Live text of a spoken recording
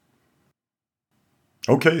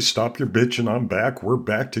Okay, stop your bitching. I'm back. We're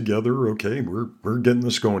back together. Okay, we're getting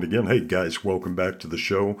this going again. Hey guys, welcome back to the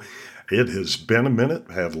show. It has been a minute.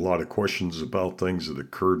 I had a lot of questions about things that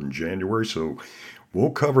occurred in January, so we'll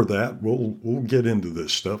cover that. We'll get into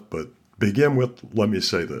this stuff, but begin with let me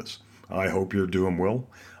say this. I hope you're doing well.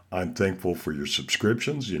 I'm thankful for your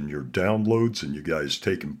subscriptions and your downloads and you guys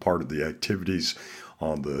taking part of the activities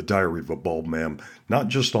on the Diary of a Bald Man, not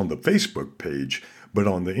just on the Facebook page, but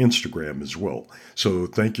on the Instagram as well. So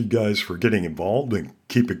thank you guys for getting involved and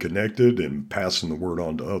keep it connected and passing the word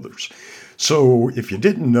on to others. So if you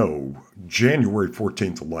didn't know, January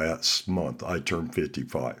 14th of last month, I turned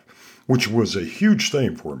 55, which was a huge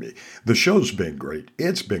thing for me. The show's been great.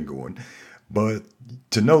 It's been going. But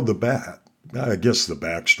to know I guess the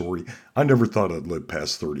backstory, I never thought I'd live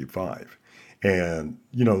past 35. And,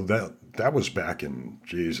 that was back in,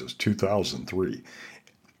 Jesus, 2003.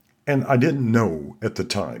 And I didn't know at the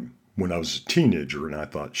time when I was a teenager, and I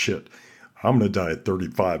thought, shit, I'm going to die at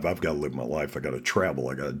 35. I've got to live my life. I got to travel.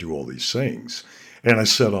 I got to do all these things. And I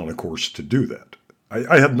set on a course to do that.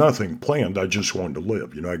 I had nothing planned. I just wanted to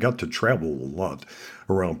live. I got to travel a lot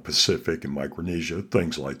around Pacific and Micronesia,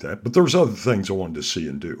 things like that. But there was other things I wanted to see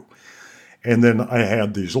and do. And then I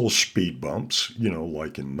had these little speed bumps,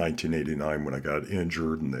 like in 1989 when I got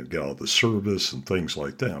injured and they got out of the service and things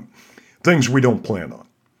like that. Things we don't plan on,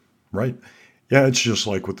 right? Yeah, it's just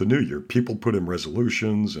like with the new year. People put in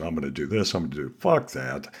resolutions, and I'm going to do this, I'm going to do fuck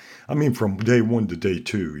that. I mean, from day one to day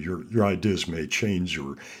two, your ideas may change,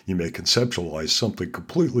 or you may conceptualize something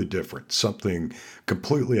completely different, something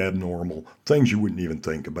completely abnormal, things you wouldn't even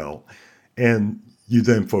think about, and you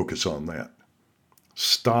then focus on that.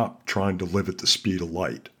 Stop trying to live at the speed of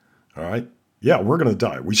light. All right? Yeah, we're going to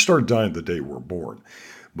die. We start dying the day we're born.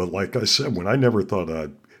 But like I said, when I never thought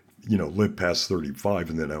I'd, live past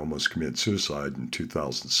 35, and then I almost committed suicide in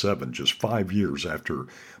 2007, just 5 years after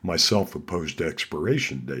my self-imposed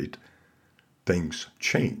expiration date, things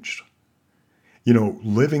changed.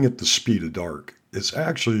 Living at the speed of dark is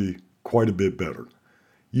actually quite a bit better.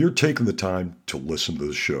 You're taking the time to listen to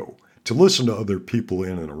the show, to listen to other people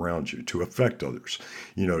in and around you, to affect others,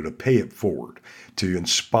 to pay it forward, to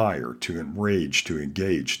inspire, to enrage, to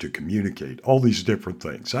engage, to communicate, all these different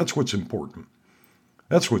things. That's what's important.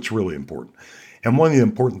 That's what's really important. And one of the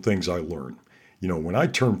important things I learned, when I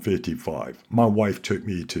turned 55, my wife took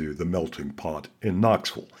me to the Melting Pot in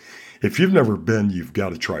Knoxville. If you've never been, you've got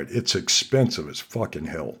to try it. It's expensive as fucking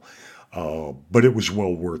hell, but it was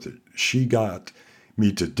well worth it. She got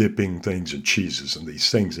me to dipping things in cheeses and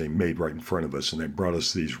these things they made right in front of us, and they brought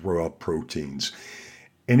us these raw proteins,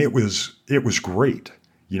 and it was great.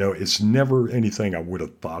 It's never anything I would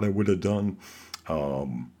have thought I would have done.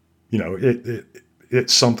 Um,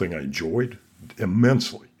 it's something I enjoyed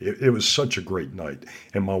immensely. It was such a great night,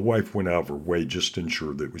 and my wife went out of her way just to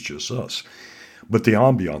ensure that it was just us. But the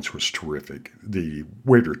ambiance was terrific. The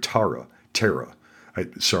waiter, Tara,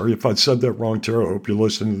 sorry if I said that wrong, Tara. I hope you're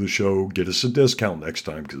listening to the show. Get us a discount next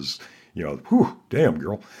time because, whew, damn,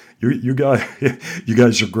 girl. You guys, you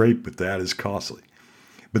guys are great, but that is costly.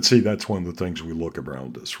 But see, that's one of the things we look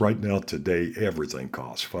around us. Right now, today, everything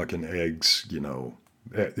costs. Fucking eggs,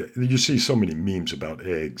 You see so many memes about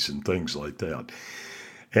eggs and things like that.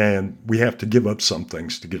 And we have to give up some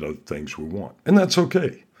things to get other things we want. And that's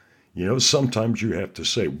okay. Sometimes you have to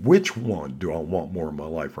say, which one do I want more in my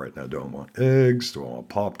life right now? Do I want eggs? Do I want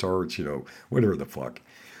Pop-Tarts? Whatever the fuck.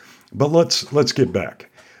 But let's get back.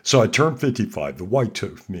 So I turned 55. The wife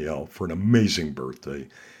took me out for an amazing birthday.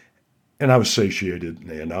 And I was satiated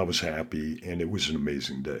and I was happy. And it was an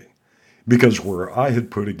amazing day. Because where I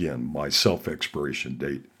had put again my self-expiration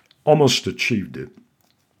date, almost achieved it,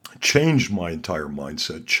 changed my entire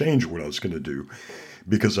mindset, changed what I was going to do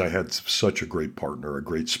because I had such a great partner, a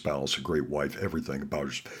great spouse, a great wife, everything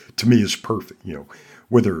about her to me is perfect.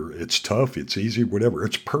 Whether it's tough, it's easy, whatever,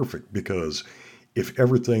 it's perfect because if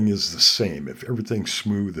everything is the same, if everything's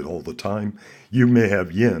smooth at all the time, you may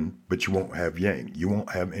have yin, but you won't have yang. You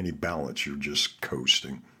won't have any balance. You're just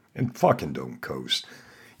coasting. And fucking don't coast.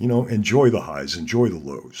 Enjoy the highs, enjoy the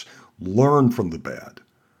lows, learn from the bad.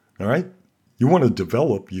 All right? You want to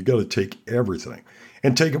develop, you got to take everything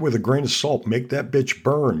and take it with a grain of salt. Make that bitch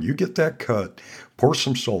burn. You get that cut, pour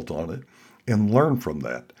some salt on it, and learn from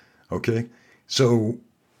that. Okay? So,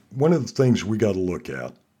 one of the things we got to look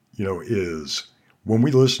at, is when we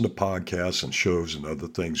listen to podcasts and shows and other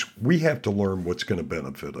things, we have to learn what's going to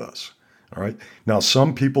benefit us. All right. Now,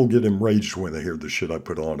 some people get enraged when they hear the shit I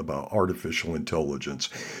put on about artificial intelligence,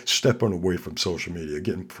 stepping away from social media,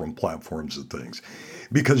 getting from platforms and things,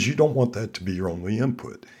 because you don't want that to be your only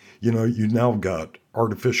input. You now got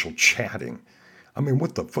artificial chatting. I mean,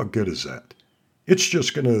 what the fuck good is that? It's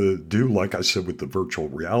just going to do, like I said, with the virtual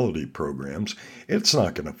reality programs, it's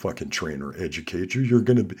not going to fucking train or educate you.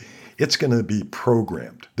 It's going to be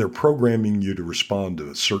programmed. They're programming you to respond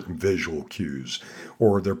to certain visual cues,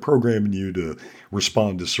 or they're programming you to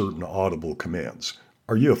respond to certain audible commands.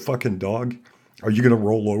 Are you a fucking dog? Are you going to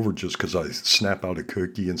roll over just because I snap out a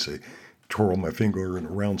cookie and say, twirl my finger in a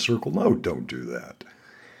round circle? No, don't do that.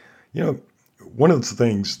 You know, one of the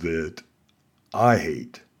things that I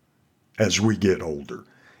hate as we get older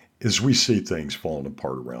is we see things falling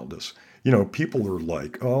apart around us. People are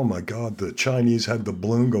like, oh my God, the Chinese had the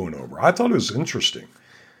balloon going over. I thought it was interesting,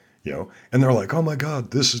 and they're like, oh my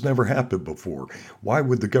God, this has never happened before. Why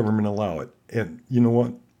would the government allow it? And you know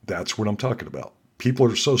what? That's what I'm talking about. People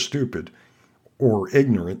are so stupid or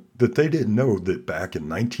ignorant that they didn't know that back in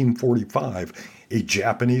 1945, a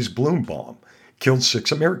Japanese balloon bomb killed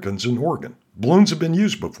 6 Americans in Oregon. Balloons have been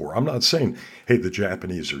used before. I'm not saying, hey, the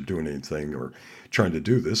Japanese are doing anything or trying to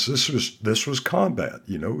do this. This was combat.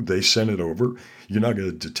 They sent it over. You're not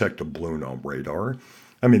going to detect a balloon on radar.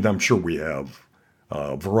 I mean, I'm sure we have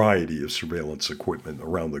a variety of surveillance equipment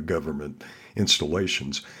around the government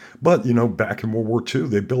installations. But, back in World War II,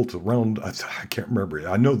 they built around, I can't remember,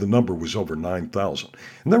 I know the number was over 9,000.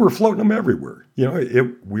 And they were floating them everywhere.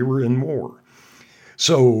 We were in war.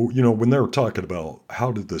 So, when they were talking about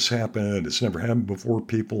how did this happen, it's never happened before,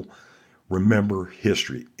 people remember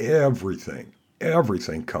history. Everything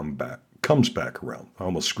comes back around. I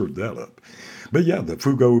almost screwed that up. But yeah, the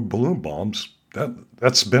Fugo balloon bombs,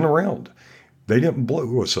 that's been around. They didn't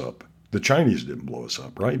blow us up. The Chinese didn't blow us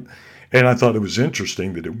up, right? And I thought it was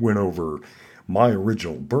interesting that it went over my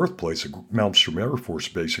original birthplace at Malmstrom Air Force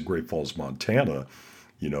Base in Great Falls, Montana,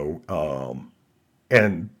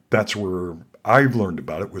 and that's where I've learned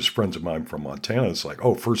about it was friends of mine from Montana. It's like,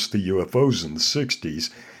 oh, first the UFOs in the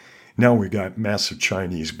 60s. Now we got massive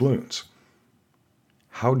Chinese balloons.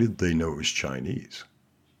 How did they know it was Chinese?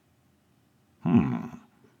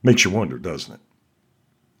 Makes you wonder, doesn't it?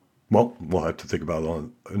 Well, we'll have to think about it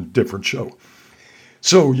on a different show.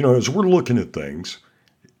 So, as we're looking at things,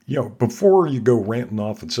 before you go ranting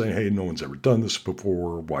off and saying, hey, no one's ever done this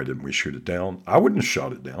before, why didn't we shoot it down? I wouldn't have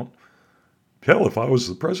shot it down. Hell, if I was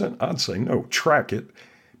the president, I'd say no, track it.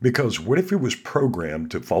 Because what if it was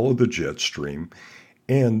programmed to follow the jet stream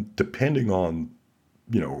and depending on,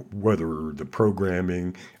 whether the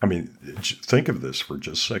programming, think of this for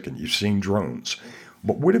just a second. You've seen drones.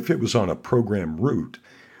 But what if it was on a program route,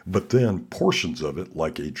 but then portions of it,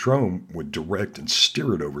 like a drone, would direct and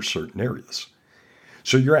steer it over certain areas?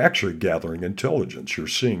 So you're actually gathering intelligence. You're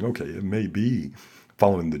seeing, okay, it may be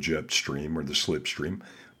following the jet stream or the slipstream,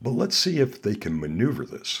 but let's see if they can maneuver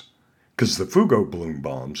this. Because the Fugo balloon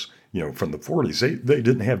bombs, from the 40s, they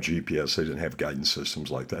didn't have GPS. They didn't have guidance systems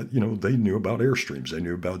like that. They knew about airstreams. They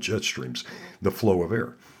knew about jet streams, the flow of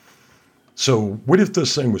air. So what if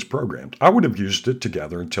this thing was programmed? I would have used it to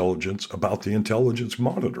gather intelligence about the intelligence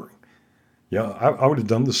monitoring. Yeah, I would have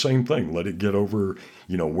done the same thing. Let it get over,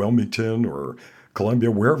 Wilmington or Columbia,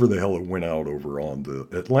 wherever the hell it went out over on the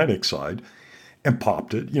Atlantic side, and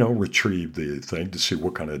popped it, retrieved the thing to see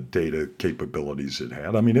what kind of data capabilities it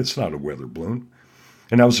had. It's not a weather balloon.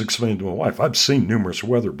 And I was explaining to my wife, I've seen numerous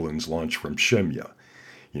weather balloons launch from Shemya.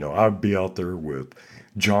 I'd be out there with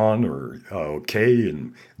John or Kay,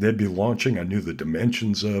 and they'd be launching. I knew the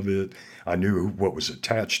dimensions of it. I knew what was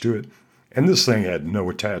attached to it. And this thing had no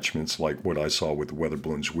attachments like what I saw with the weather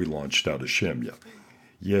balloons we launched out of Shemya.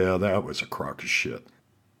 Yeah, that was a crock of shit.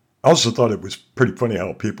 I also thought it was pretty funny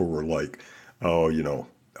how people were like, oh,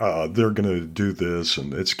 they're going to do this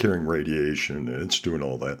and it's carrying radiation and it's doing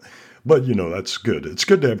all that. But, that's good. It's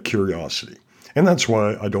good to have curiosity. And that's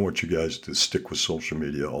why I don't want you guys to stick with social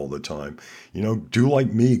media all the time. Do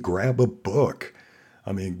like me, grab a book.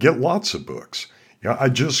 Get lots of books. I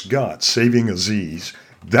just got Saving Aziz.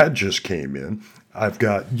 That just came in. I've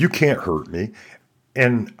got You Can't Hurt Me.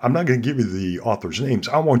 And I'm not going to give you the author's names.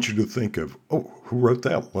 I want you to think of, oh, who wrote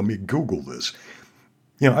that? Let me Google this.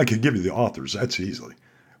 I could give you the authors. That's easily.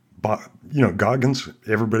 But, Goggins,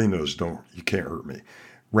 everybody knows, You Can't Hurt Me.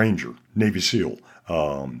 Ranger, Navy SEAL.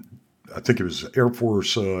 I think it was Air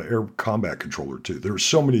Force Air Combat Controller, too. There were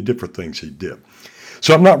so many different things he did.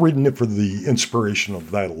 So I'm not reading it for the inspiration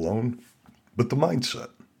of that alone, but the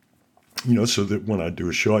mindset. So that when I do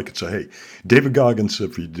a show, I could say, hey, David Goggins,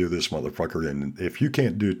 if you do this, motherfucker, and if you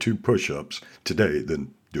can't do 2 push-ups today,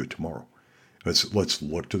 then do it tomorrow. Let's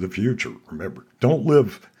look to the future. Remember, don't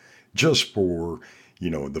live just for,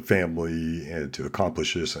 the family and to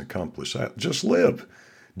accomplish this and accomplish that. Just live.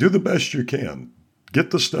 Do the best you can.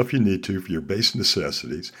 Get the stuff you need to for your base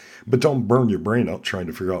necessities, but don't burn your brain out trying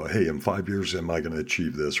to figure out, hey, in 5 years, am I going to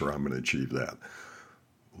achieve this or I'm going to achieve that?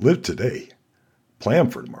 Live today. Plan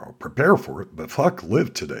for tomorrow. Prepare for it, but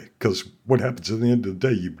live today. Because what happens at the end of the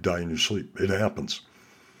day, you die in your sleep. It happens.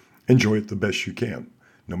 Enjoy it the best you can.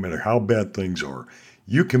 No matter how bad things are,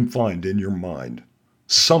 you can find in your mind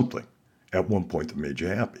something at one point that made you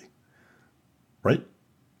happy. Right?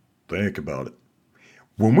 Think about it.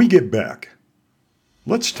 When we get back,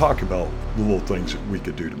 let's talk about the little things that we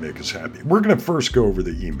could do to make us happy. We're going to first go over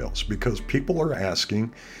the emails because people are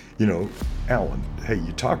asking, Alan, hey,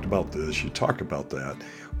 you talked about this, you talked about that.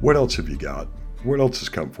 What else have you got? What else has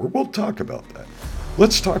come forward? We'll talk about that.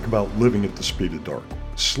 Let's talk about living at the speed of dark,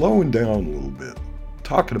 slowing down a little bit,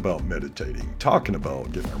 talking about meditating, talking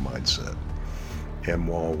about getting our mindset. And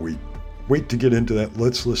while we wait to get into that,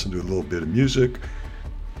 let's listen to a little bit of music,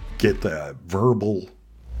 get that verbal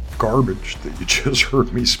garbage that you just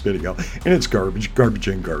heard me spitting out. And it's garbage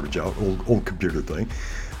in, garbage out, old computer thing.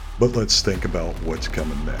 But let's think about what's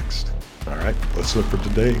coming next. All right, let's look for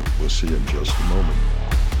today. We'll see you in just a moment.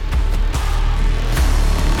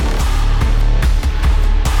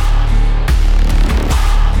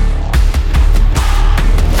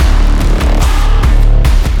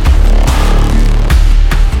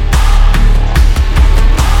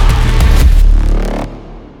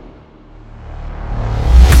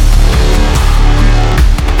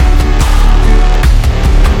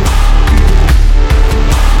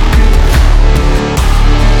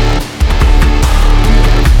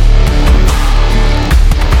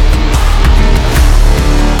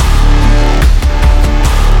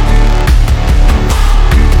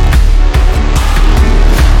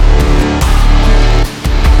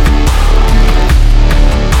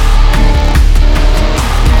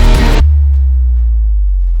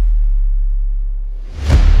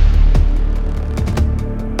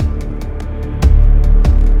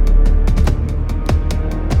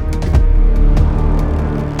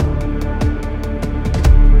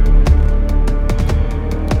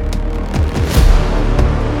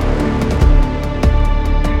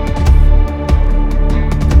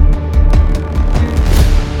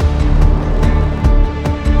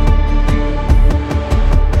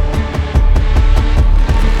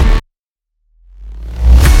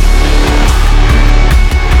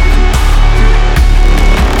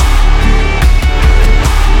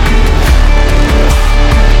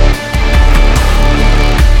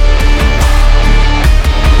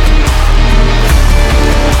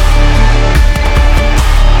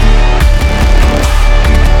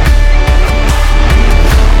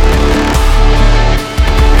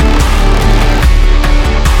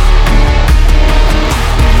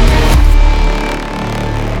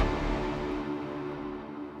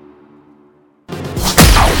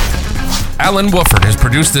 Alan Wooford has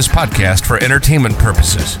produced this podcast for entertainment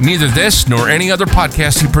purposes. Neither this nor any other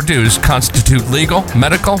podcast he produced constitute legal,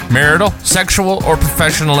 medical, marital, sexual, or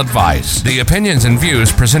professional advice. The opinions and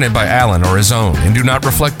views presented by Alan are his own and do not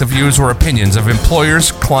reflect the views or opinions of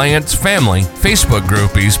employers, clients, family, Facebook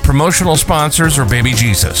groupies, promotional sponsors, or baby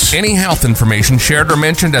Jesus. Any health information shared or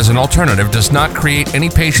mentioned as an alternative does not create any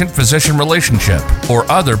patient-physician relationship or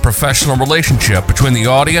other professional relationship between the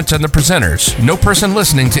audience and the presenters. No person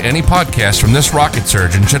listening to any podcast from this rocket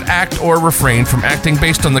surgeon should act or refrain from acting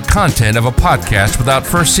based on the content of a podcast without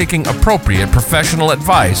first seeking appropriate professional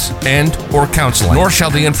advice and or counseling. Nor shall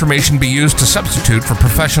the information be used to substitute for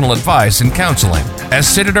professional advice and counseling. As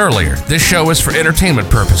stated earlier, this show is for entertainment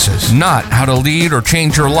purposes, not how to lead or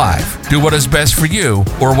change your life. Do what is best for you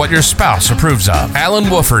or what your spouse approves of. Alan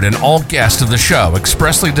Wooford and all guests of the show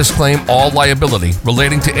expressly disclaim all liability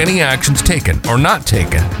relating to any actions taken or not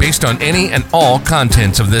taken based on any and all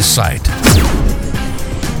contents of this site.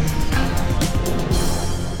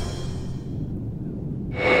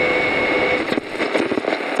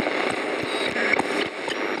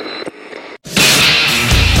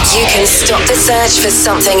 You can stop the search for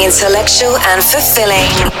something intellectual and fulfilling.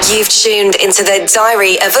 You've tuned into the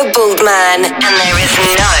Diary of a Bald Man, and there is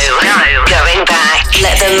no going back.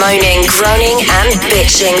 Let the moaning, groaning, and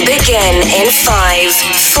bitching begin in 5,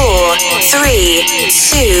 4, 3,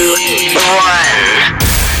 2, 1.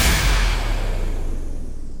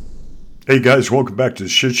 Hey guys, welcome back to the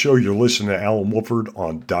Shit Show. You're listening to Alan Wooford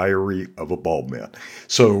on Diary of a Bald Man.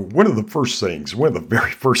 So one of the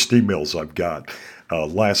very first emails I've got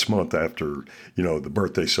last month after, the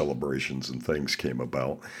birthday celebrations and things came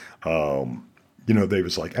about, they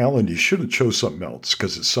was like, Alan, you should have chose something else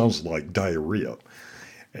because it sounds like diarrhea.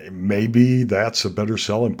 Maybe that's a better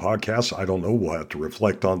selling podcast. I don't know. We'll have to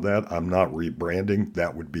reflect on that. I'm not rebranding.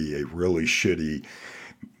 That would be a really shitty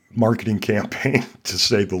marketing campaign, to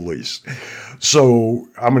say the least. So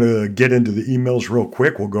I'm going to get into the emails real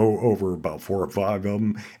quick. We'll go over about 4 or 5 of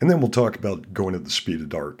them, and then we'll talk about going at the speed of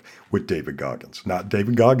dark with David Goggins.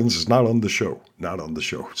 David Goggins is not on the show.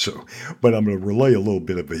 So, but I'm going to relay a little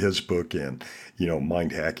bit of his book and,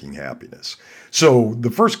 Mind Hacking Happiness. So the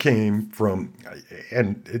first came from,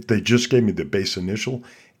 and they just gave me the base initial,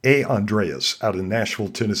 A. Andreas out of Nashville,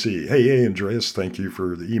 Tennessee. Hey, A. Andreas, thank you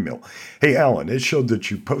for the email. Hey, Alan, it showed that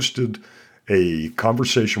you posted a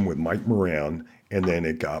conversation with Mike Moran, and then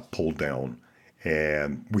it got pulled down,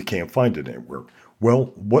 and we can't find it anywhere. Well,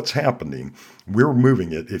 what's happening, we're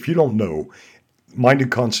moving it. If you don't know,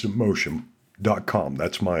 mindedconstantmotion.com,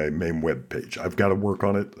 that's my main web page. I've got to work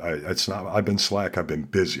on it. I've been slack. I've been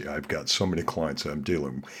busy. I've got so many clients that I'm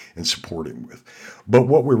dealing and supporting with. But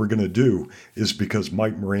what we were going to do is, because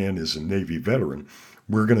Mike Moran is a Navy veteran,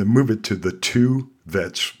 we're going to move it to the Two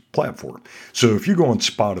Vets platform. So if you go on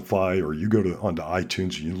Spotify or you go onto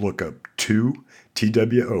iTunes and you look up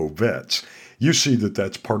TWO Vets, you see that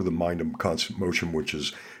that's part of the Mind of Constant Motion, which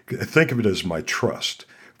is, think of it as my trust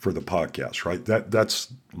for the podcast, right?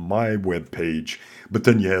 That's my web page, but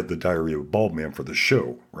then you have the Diary of a Bald Man for the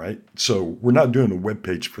show, right? So we're not doing a web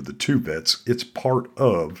page for the Two Vets. It's part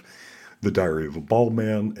of the Diary of a Bald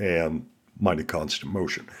Man and Mind of Constant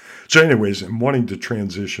Motion. So anyways, in wanting to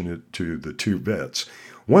transition it to the Two Vets,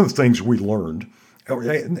 one of the things we learned,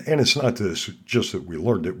 and it's not just that we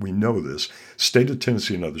learned it, we know this, state of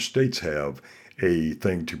Tennessee and other states have a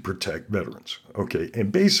thing to protect veterans, okay?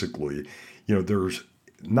 And basically, there's,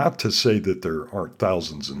 not to say that there aren't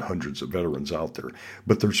thousands and hundreds of veterans out there,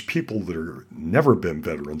 but there's people that are never been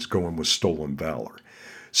veterans going with stolen valor.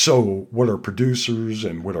 So what our producers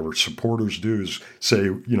and what our supporters do is say,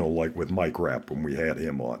 like with Mike Rapp when we had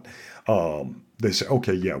him on, they say,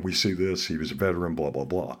 okay, yeah, we see this. He was a veteran, blah, blah,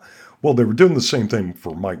 blah. Well, they were doing the same thing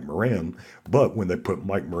for Mike Moran, but when they put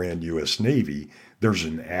Mike Moran, U.S. Navy, there's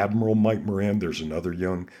an Admiral Mike Moran. There's another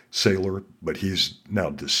young sailor, but he's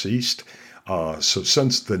now deceased. So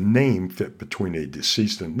since the name fit between a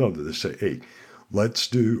deceased and another, they say, hey, let's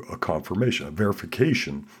do a confirmation, a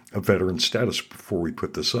verification of veteran status before we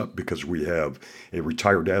put this up, because we have a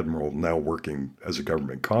retired admiral now working as a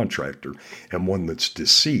government contractor and one that's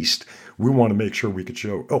deceased. We want to make sure we could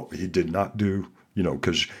show, he did not do,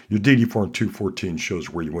 because your DD Form 214 shows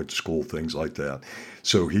where you went to school, things like that.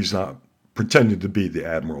 So he's not pretending to be the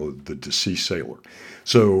admiral, the deceased sailor.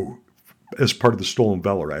 So as part of the Stolen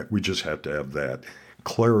Valor Act, we just have to have that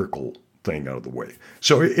clerical thing out of the way.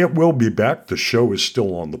 So it will be back. The show is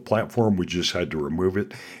still on the platform. We just had to remove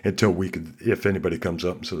it until we could, if anybody comes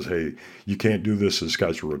up and says, hey, you can't do this. This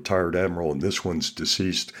guy's a retired admiral and this one's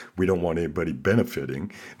deceased. We don't want anybody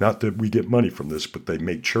benefiting. Not that we get money from this, but they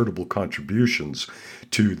make charitable contributions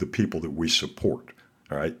to the people that we support.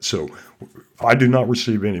 All right. So I do not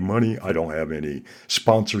receive any money. I don't have any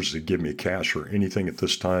sponsors that give me cash or anything at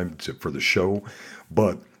this time for the show.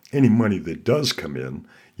 But any money that does come in,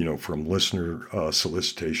 from listener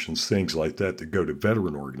solicitations, things like that go to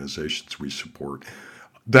veteran organizations we support,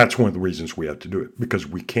 that's one of the reasons we have to do it, because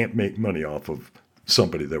we can't make money off of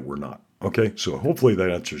somebody that we're not. Okay, so hopefully that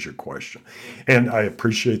answers your question. And I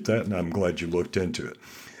appreciate that, and I'm glad you looked into it.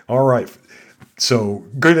 All right, so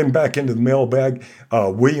getting back into the mailbag,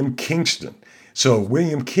 William Kingston. So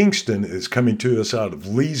William Kingston is coming to us out of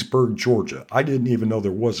Leesburg, Georgia. I didn't even know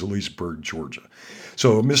there was a Leesburg, Georgia.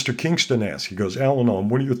 So Mr. Kingston asks, he goes, Alan, on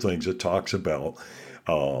one of your things, it talks about,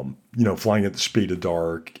 flying at the speed of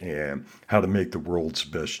dark and how to make the world's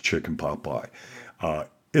best chicken pot pie.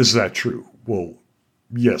 Is that true? Well,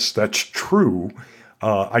 yes, that's true.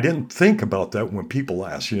 I didn't think about that when people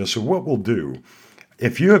ask, so what we'll do,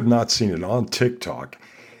 if you have not seen it on TikTok,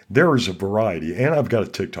 there is a variety, and I've got a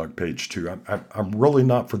TikTok page too. I'm really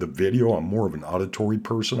not for the video. I'm more of an auditory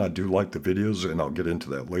person. I do like the videos, and I'll get into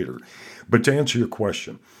that later. But to answer your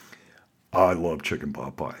question, I love chicken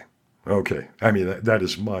pot pie. Okay, I mean, that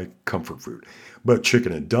is my comfort food. But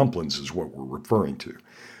chicken and dumplings is what we're referring to.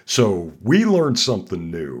 So we learned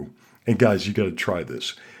something new, and guys, you got to try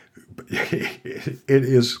this. It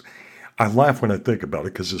is... I laugh when I think about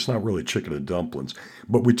it because it's not really chicken and dumplings,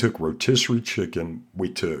 but we took rotisserie chicken, we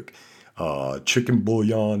took chicken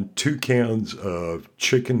bouillon, 2 cans of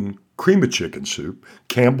cream of chicken soup,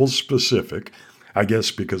 Campbell's specific, I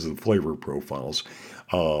guess because of the flavor profiles,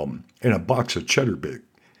 and a box of cheddar big,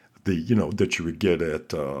 that you would get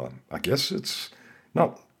at, I guess it's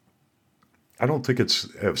not, I don't think it's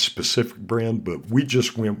a specific brand, but we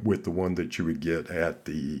just went with the one that you would get at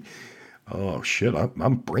the, oh shit,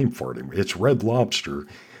 I'm brain farting. It's Red Lobster,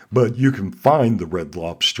 but you can find the Red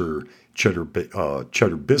Lobster cheddar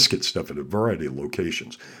biscuit stuff at a variety of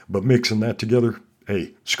locations. But mixing that together,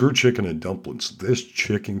 hey, screw chicken and dumplings. This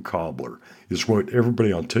chicken cobbler is what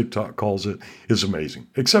everybody on TikTok calls it. Is amazing,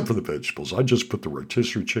 except for the vegetables. I just put the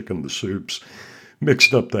rotisserie chicken, the soups,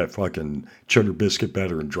 mixed up that fucking cheddar biscuit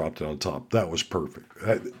batter and dropped it on top. That was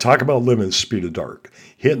perfect. Talk about living the speed of dark.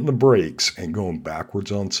 Hitting the brakes and going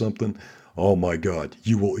backwards on something. Oh my God,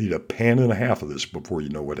 you will eat a pan and a half of this before you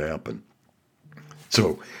know what happened.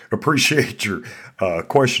 So appreciate your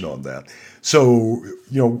question on that. So,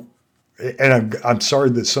 and I'm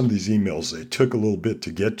sorry that some of these emails, they took a little bit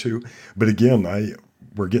to get to. But again,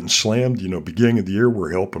 we're getting slammed. Beginning of the year,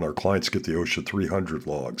 we're helping our clients get the OSHA 300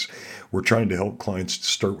 logs. We're trying to help clients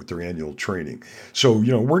start with their annual training. So,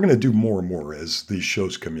 we're going to do more and more as these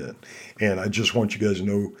shows come in. And I just want you guys to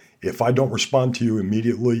know, if I don't respond to you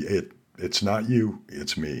immediately, it's not you,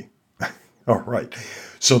 it's me. All right.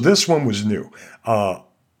 So this one was new.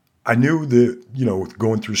 I knew that,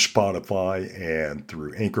 going through Spotify and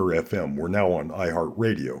through Anchor FM, we're now on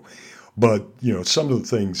iHeartRadio. But, some of the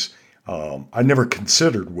things I never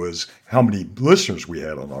considered was how many listeners we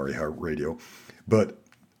had on iHeartRadio. But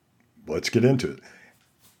let's get into it.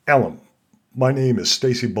 Alan, my name is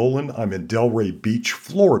Stacy Boland. I'm in Delray Beach,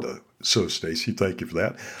 Florida. So, Stacy, thank you for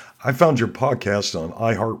that. I found your podcast on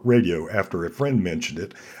iHeartRadio after a friend mentioned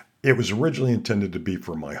it. It was originally intended to be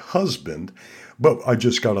for my husband, but I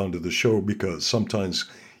just got onto the show because sometimes,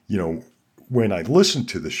 when I listen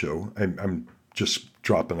to the show, I'm just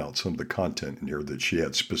dropping out some of the content in here that she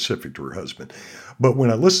had specific to her husband. But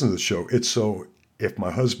when I listen to the show, it's so if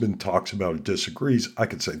my husband talks about it, disagrees, I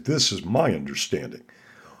can say, this is my understanding.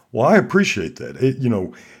 Well, I appreciate that.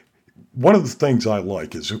 One of the things I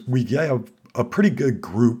like is we have a pretty good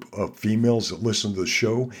group of females that listen to the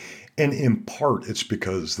show. And in part, it's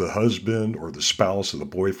because the husband or the spouse or the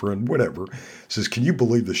boyfriend, whatever, says, can you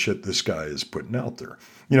believe the shit this guy is putting out there?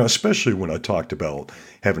 Especially when I talked about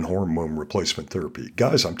having hormone replacement therapy.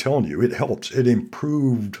 Guys, I'm telling you, it helps. It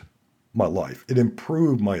improved my life. It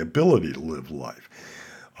improved my ability to live life.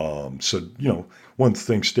 So, one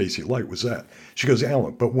thing Stacy liked was that. She goes,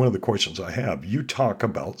 Alan, but one of the questions I have, you talk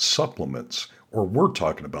about supplements, or we're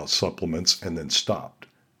talking about supplements and then stopped.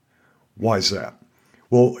 Why is that?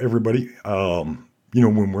 Well, everybody,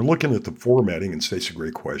 when we're looking at the formatting, and Stacy,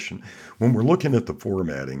 great question, when we're looking at the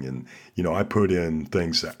formatting and, I put in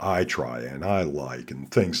things that I try and I like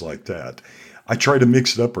and things like that, I try to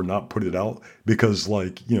mix it up or not put it out because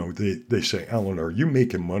they say, Alan, are you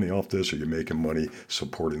making money off this? Are you making money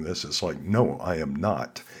supporting this? It's like, no, I am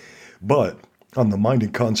not. But on the Mind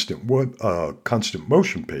and Constant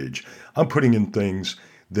Motion page, I'm putting in things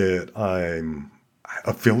that I'm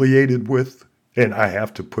affiliated with, and I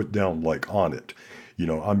have to put down like Onnit.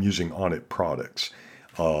 I'm using Onnit products,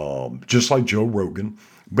 just like Joe Rogan,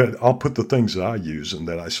 but I'll put the things that I use and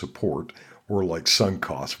that I support, or like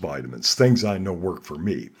Suncost vitamins, things I know work for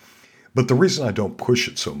me. But the reason I don't push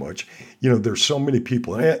it so much, there's so many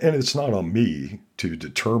people, and it's not on me to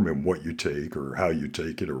determine what you take or how you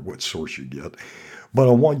take it or what source you get, but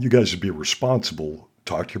I want you guys to be responsible.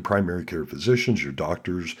 Talk to your primary care physicians, your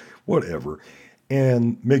doctors, whatever,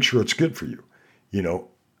 and make sure it's good for you.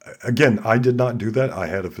 Again, I did not do that. I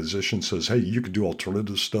had a physician says, hey, you could do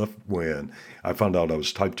alternative stuff when I found out I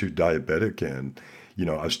was type 2 diabetic and,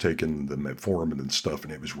 I was taking the metformin and stuff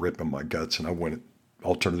and it was ripping my guts and I went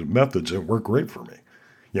alternative methods and it worked great for me.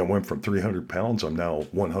 I went from 300 pounds. I'm now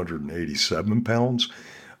 187 pounds.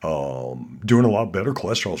 Doing a lot better.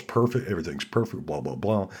 Cholesterol's perfect. Everything's perfect, blah, blah,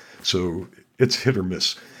 blah. So it's hit or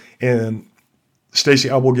miss. And Stacy,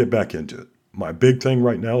 I will get back into it. My big thing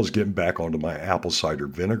right now is getting back onto my apple cider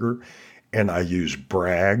vinegar. And I use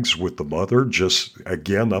Bragg's with the mother. Just,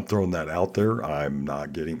 again, I'm throwing that out there. I'm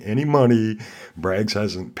not getting any money. Bragg's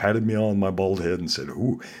hasn't patted me on my bald head and said,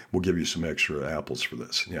 ooh, we'll give you some extra apples for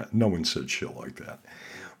this. Yeah, no one said shit like that.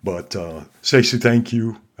 But Stacey, thank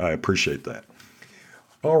you. I appreciate that.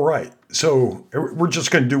 All right. So we're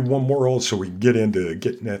just going to do one more so we can get into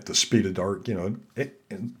getting at the speed of dark.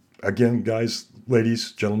 And again, guys,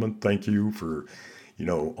 ladies, gentlemen, thank you for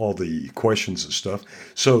all the questions and stuff.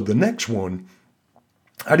 So the next one,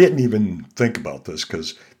 I didn't even think about this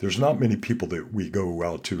because there's not many people that we go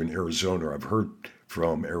out to in Arizona. I've heard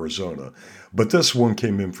from Arizona, but this one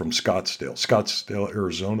came in from Scottsdale,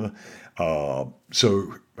 Arizona.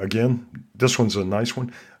 So again, this one's a nice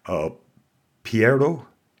one. Piero,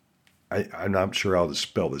 I'm not sure how to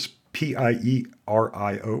spell this.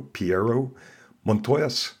 P-I-E-R-I-O, Piero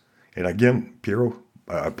Montoyas. And again, Piero,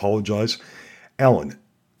 I apologize. Alan,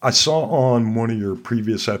 I saw on one of your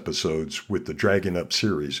previous episodes with the Dragging Up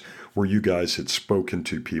series where you guys had spoken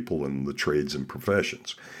to people in the trades and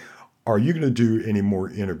professions. are you going to do any more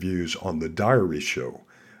interviews on the Diary Show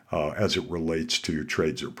as it relates to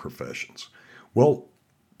trades or professions? Well,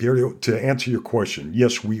 Gary, to answer your question,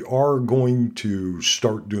 yes, we are going to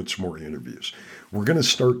start doing some more interviews. We're going to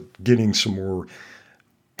start getting some more,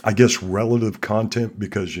 I guess, relative content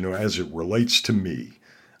because, as it relates to me,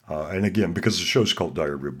 and again, because the show's called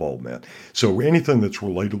Diary of a Bald Man. So anything that's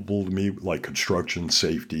relatable to me, like construction,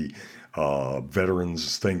 safety,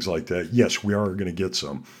 veterans, things like that, yes, we are going to get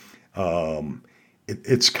some.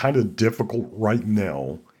 It's kind of difficult right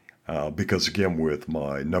now because, again, with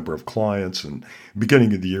my number of clients and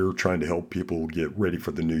beginning of the year, trying to help people get ready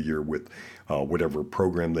for the new year with whatever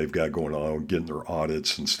program they've got going on, getting their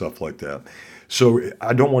audits and stuff like that. So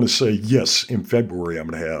I don't want to say, yes, in February, I'm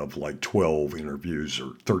going to have like 12 interviews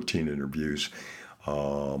or 13 interviews.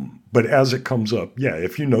 But as it comes up, yeah,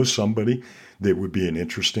 if you know somebody that would be an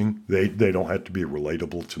interesting, they don't have to be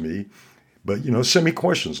relatable to me. But, send me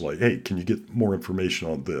questions like, hey, can you get more information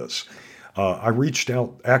on this? I reached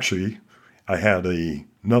out, actually, I had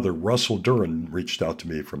another Russell Duran reached out to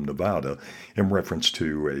me from Nevada in reference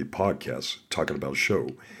to a podcast talking about a show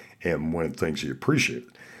and one of the things he appreciated.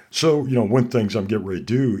 So, one things I'm getting ready to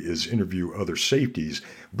do is interview other safeties,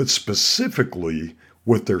 but specifically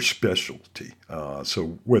with their specialty.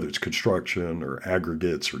 So whether it's construction or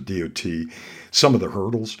aggregates or DOT, some of the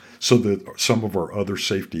hurdles, so that some of our other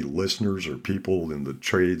safety listeners or people in the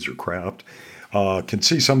trades or craft can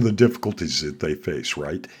see some of the difficulties that they face,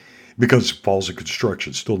 right? Because falls in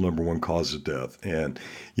construction is still number one cause of death, and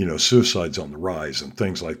suicide's on the rise and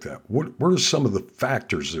things like that. What are some of the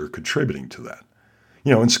factors that are contributing to that?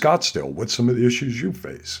 In Scottsdale, what's some of the issues you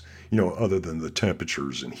face? Other than the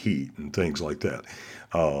temperatures and heat and things like that,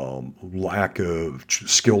 lack of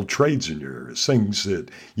skilled trades in your areas, things that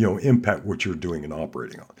impact what you're doing and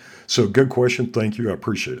operating on. So, good question. Thank you. I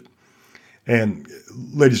appreciate it. And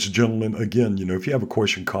ladies and gentlemen, again, if you have a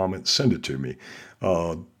question, comment, send it to me.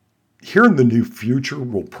 Here in the near future,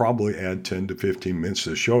 we'll probably add 10 to 15 minutes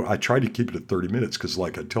to the show. I try to keep it at 30 minutes because,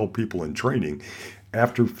 like I tell people in training,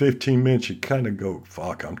 after 15 minutes, you kind of go,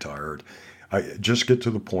 fuck, I'm tired. I just get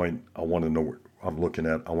to the point. I want to know what I'm looking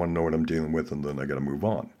at. I want to know what I'm dealing with, and then I got to move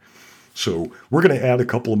on. So we're going to add a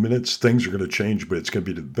couple of minutes. Things are going to change, but it's going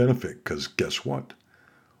to be to the benefit because guess what?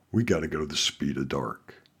 We got to go to the speed of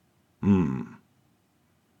dark. Think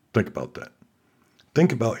about that.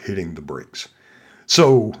 Think about hitting the brakes.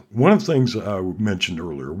 So one of the things I mentioned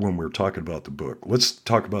earlier when we were talking about the book, let's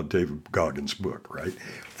talk about David Goggins' book, right?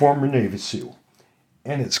 Former Navy SEAL.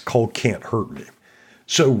 And it's called Can't Hurt Me.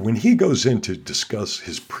 So when he goes in to discuss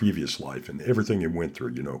his previous life and everything he went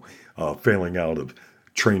through, failing out of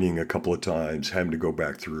training a couple of times, having to go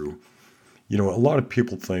back through, a lot of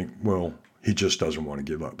people think, well, he just doesn't want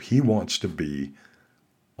to give up. He wants to be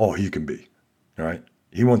all he can be, all right?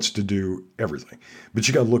 He wants to do everything. But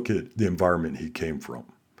you got to look at the environment he came from.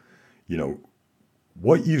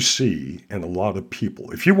 What you see in a lot of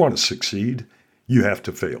people, if you want to succeed, you have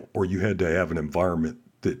to fail, or you had to have an environment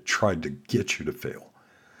that tried to get you to fail.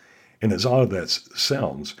 And as odd as that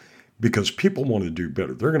sounds, because people want to do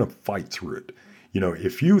better, they're going to fight through it.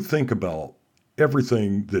 If you think about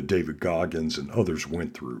everything that David Goggins and others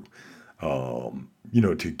went through,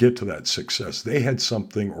 to get to that success, they had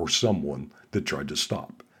something or someone that tried to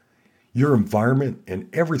stop. Your environment and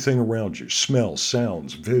everything around you, smells,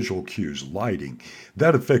 sounds, visual cues, lighting,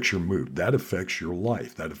 that affects your mood, that affects your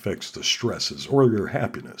life, that affects the stresses or your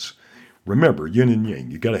happiness. Remember, yin and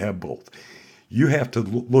yang, you got to have both. You have to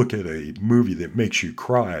look at a movie that makes you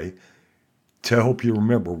cry to help you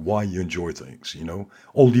remember why you enjoy things.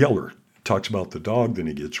 Old Yeller talks about the dog, then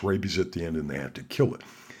he gets rabies at the end and they have to kill it.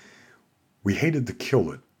 We hated to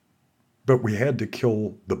kill it, but we had to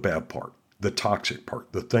kill the bad part, the toxic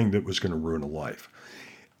part, the thing that was going to ruin a life.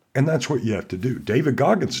 And that's what you have to do. David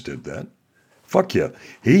Goggins did that. Fuck yeah.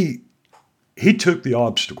 He took the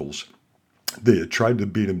obstacles that tried to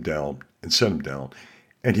beat him down and set him down,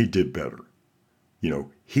 and he did better.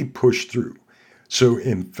 He pushed through. So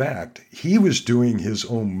in fact, he was doing his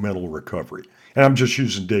own mental recovery. And I'm just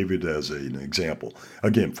using David as an example.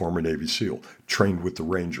 Again, former Navy SEAL, trained with the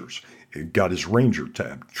Rangers, got his Ranger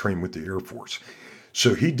tab, trained with the Air Force.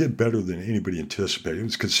 So he did better than anybody anticipated. He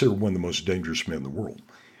was considered one of the most dangerous men in the world.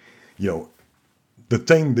 The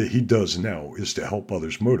thing that he does now is to help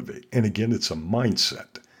others motivate. And again, it's a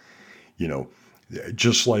mindset.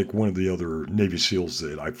 Just like one of the other Navy SEALs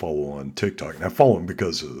that I follow on TikTok, and I follow him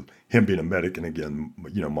because of him being a medic, and again,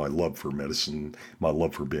 my love for medicine, my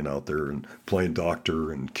love for being out there and playing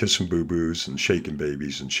doctor and kissing boo-boos and shaking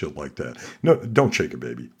babies and shit like that. No, don't shake a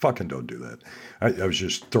baby. Fucking don't do that. I was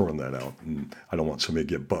just throwing that out, and I don't want somebody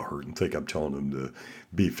to get butthurt and think I'm telling them to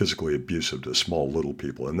be physically abusive to small little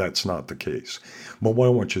people, and that's not the case. But what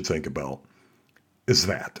I want you to think about is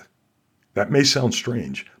that. That may sound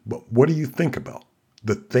strange, but what do you think about?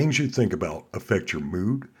 The things you think about affect your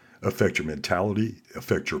mood, affect your mentality,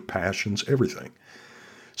 affect your passions, everything.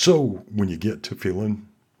 So when you get to feeling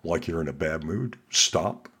like you're in a bad mood,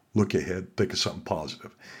 stop, look ahead, think of something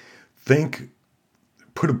positive.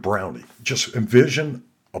 Put a brownie. Just envision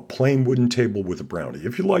a plain wooden table with a brownie.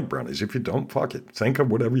 If you like brownies, if you don't, fuck it. Think of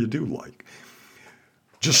whatever you do like.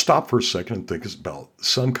 Just stop for a second and think about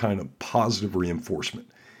some kind of positive reinforcement.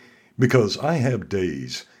 Because I have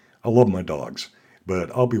days, I love my dogs, but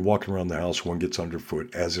I'll be walking around the house, one gets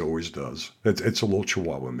underfoot, as it always does. It's a little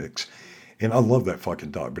Chihuahua mix. And I love that fucking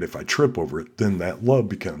dog, but if I trip over it, then that love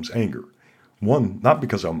becomes anger. One, not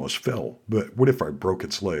because I almost fell, but what if I broke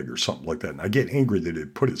its leg or something like that? And I get angry that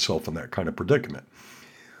it put itself in that kind of predicament.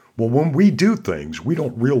 Well, when we do things, we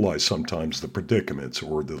don't realize sometimes the predicaments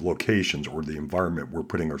or the locations or the environment we're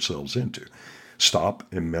putting ourselves into. Stop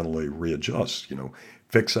and mentally readjust,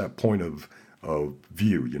 fix that point of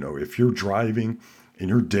view. If you're driving and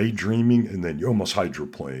you're daydreaming and then you almost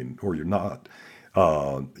hydroplane or you're not,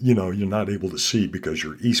 you're not able to see because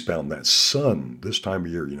you're eastbound. That sun this time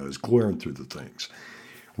of year, is glaring through the things.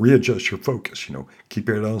 Readjust your focus, keep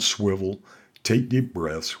your head on a swivel, take deep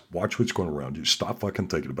breaths, watch what's going around you, stop fucking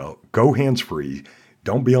thinking about, go hands-free,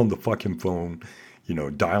 don't be on the fucking phone,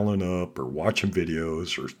 dialing up or watching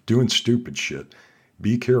videos or doing stupid shit.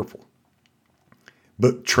 Be careful.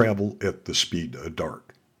 But travel at the speed of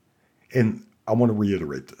dark. And I want to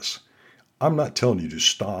reiterate this. I'm not telling you to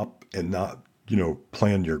stop and not,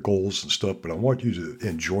 plan your goals and stuff, but I want you to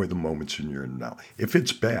enjoy the moments in your now. If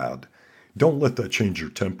it's bad, don't let that change your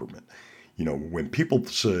temperament. When people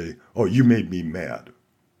say, oh, you made me mad.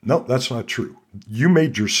 No, that's not true. You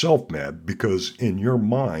made yourself mad because in your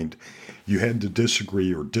mind, you had to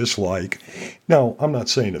disagree or dislike. Now, I'm not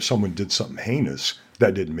saying if someone did something heinous,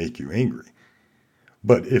 that didn't make you angry.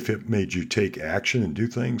 But if it made you take action and do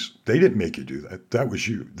things, they didn't make you do that. That was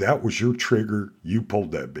you. That was your trigger. You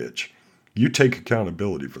pulled that bitch. You take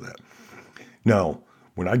accountability for that. Now,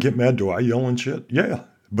 when I get mad, do I yell and shit? Yeah,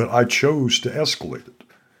 but I chose to escalate it.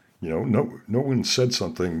 No one said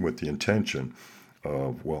something with the intention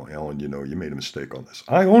of, well, Alan, you made a mistake on this.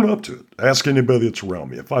 I own up to it. Ask anybody that's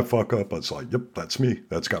around me. If I fuck up, it's like, yep, that's me.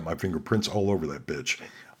 That's got my fingerprints all over that bitch.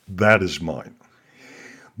 That is mine.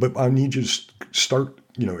 But I need you to start,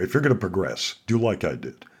 if you're going to progress, do like I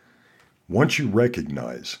did. Once you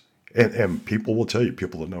recognize, and people will tell you,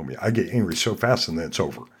 people that know me, I get angry so fast and then it's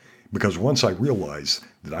over. Because once I realized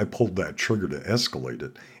that I pulled that trigger to escalate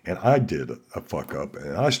it, and I did a fuck up,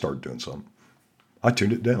 and I started doing something, I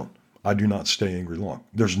tuned it down. I do not stay angry long.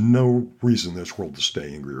 There's no reason in this world to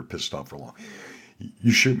stay angry or pissed off for long.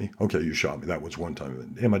 You shoot me? Okay, you shot me. That was one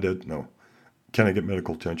time. Am I dead? No. Can I get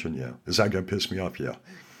medical attention? Yeah. Is that going to piss me off? Yeah.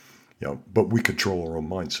 But we control our own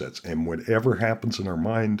mindsets. And whatever happens in our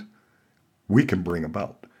mind, we can bring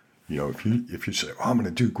about. If you say, oh, I'm going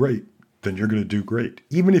to do great, then you're going to do great.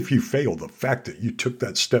 Even if you fail, the fact that you took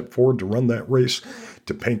that step forward to run that race,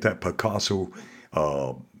 to paint that Picasso,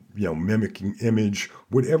 mimicking image,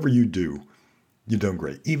 whatever you do, you've done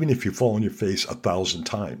great. Even if you fall on your face 1,000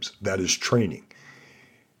 times, that is training.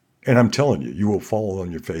 And I'm telling you, you will fall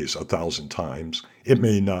on your face 1,000 times. It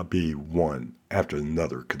may not be one after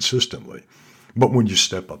another consistently. But when you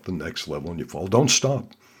step up the next level and you fall, don't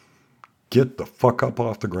stop. Get the fuck up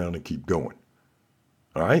off the ground and keep going.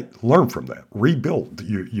 All right? Learn from that. Rebuild.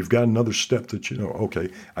 You've got another step that okay,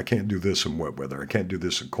 I can't do this in wet weather. I can't do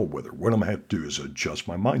this in cold weather. What I'm going to have to do is adjust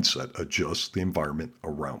my mindset, adjust the environment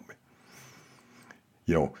around me.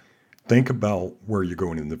 Think about where you're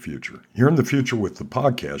going in the future. Here in the future with the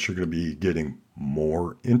podcast, you're going to be getting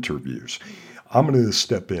more interviews. I'm going to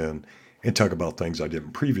step in and talk about things I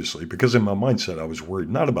didn't previously because in my mindset, I was worried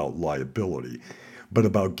not about liability, but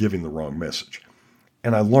about giving the wrong message.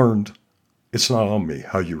 And I learned it's not on me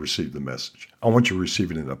how you receive the message. I want you to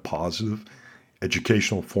receive it in a positive,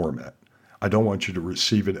 educational format. I don't want you to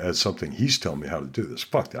receive it as something he's telling me how to do this.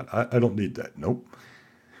 Fuck that. I don't need that. Nope.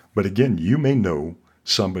 But again, you may know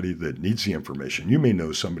somebody that needs the information. You may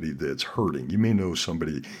know somebody that's hurting. You may know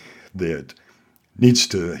somebody that needs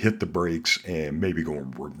to hit the brakes and maybe go in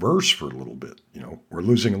reverse for a little bit. We're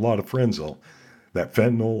losing a lot of friends. that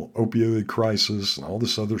fentanyl, opioid crisis, and all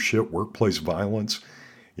this other shit, workplace violence,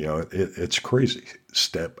 it's crazy.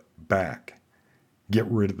 Step back. Get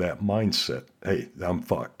rid of that mindset. Hey, I'm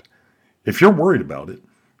fucked. If you're worried about it,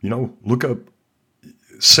 look up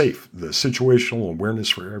SAFE, the situational awareness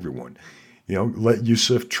for everyone. Let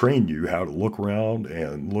Yusuf train you how to look around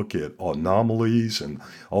and look at anomalies and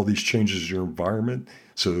all these changes in your environment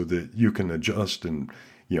so that you can adjust and,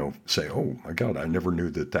 say, oh my God, I never knew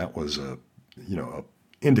that was a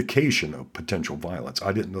indication of potential violence.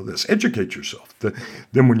 I didn't know this. Educate yourself.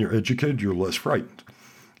 Then when you're educated, you're less frightened.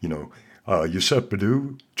 Yusuf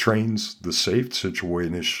Badu trains the SAFE,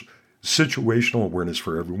 situational awareness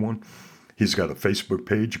for everyone. He's got a Facebook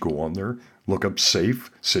page. Go on there. Look up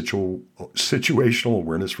SAFE, situational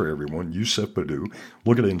awareness for everyone. Yusuf Badu.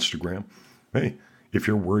 Look at Instagram. Hey, if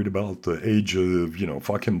you're worried about the age of,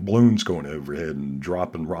 fucking balloons going overhead and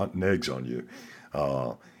dropping rotten eggs on you,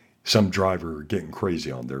 some driver getting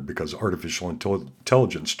crazy on there because artificial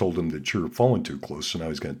intelligence told him that you're falling too close, so now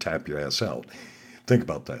he's going to tap your ass out. Think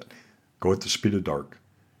about that. Go at the speed of dark.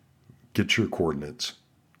 Get your coordinates.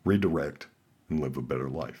 Redirect and live a better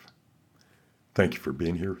life. Thank you for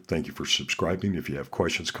being here. Thank you for subscribing. If you have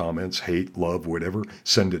questions, comments, hate, love, whatever,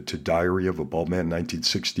 send it to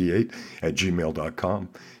diaryofabaldman1968@gmail.com.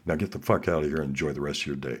 Now get the fuck out of here and enjoy the rest of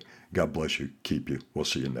your day. God bless you. Keep you. We'll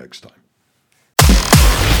see you next time.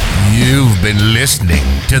 You've been listening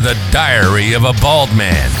to the Diary of a Bald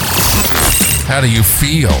Man. How do you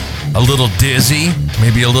feel? A little dizzy?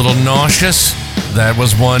 Maybe a little nauseous? That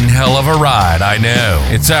was one hell of a ride, I know.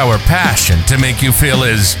 It's our passion to make you feel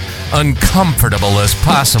as uncomfortable as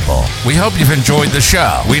possible. We hope you've enjoyed the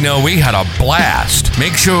show. We know we had a blast.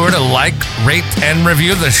 Make sure to like, rate, and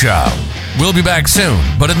review the show. We'll be back soon,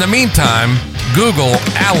 but in the meantime, Google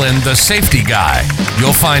Alan the Safety Guy.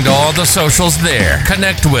 You'll find all the socials there.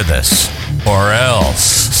 Connect with us, or else.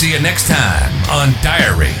 See you next time on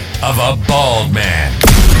Diary of a Bald Man.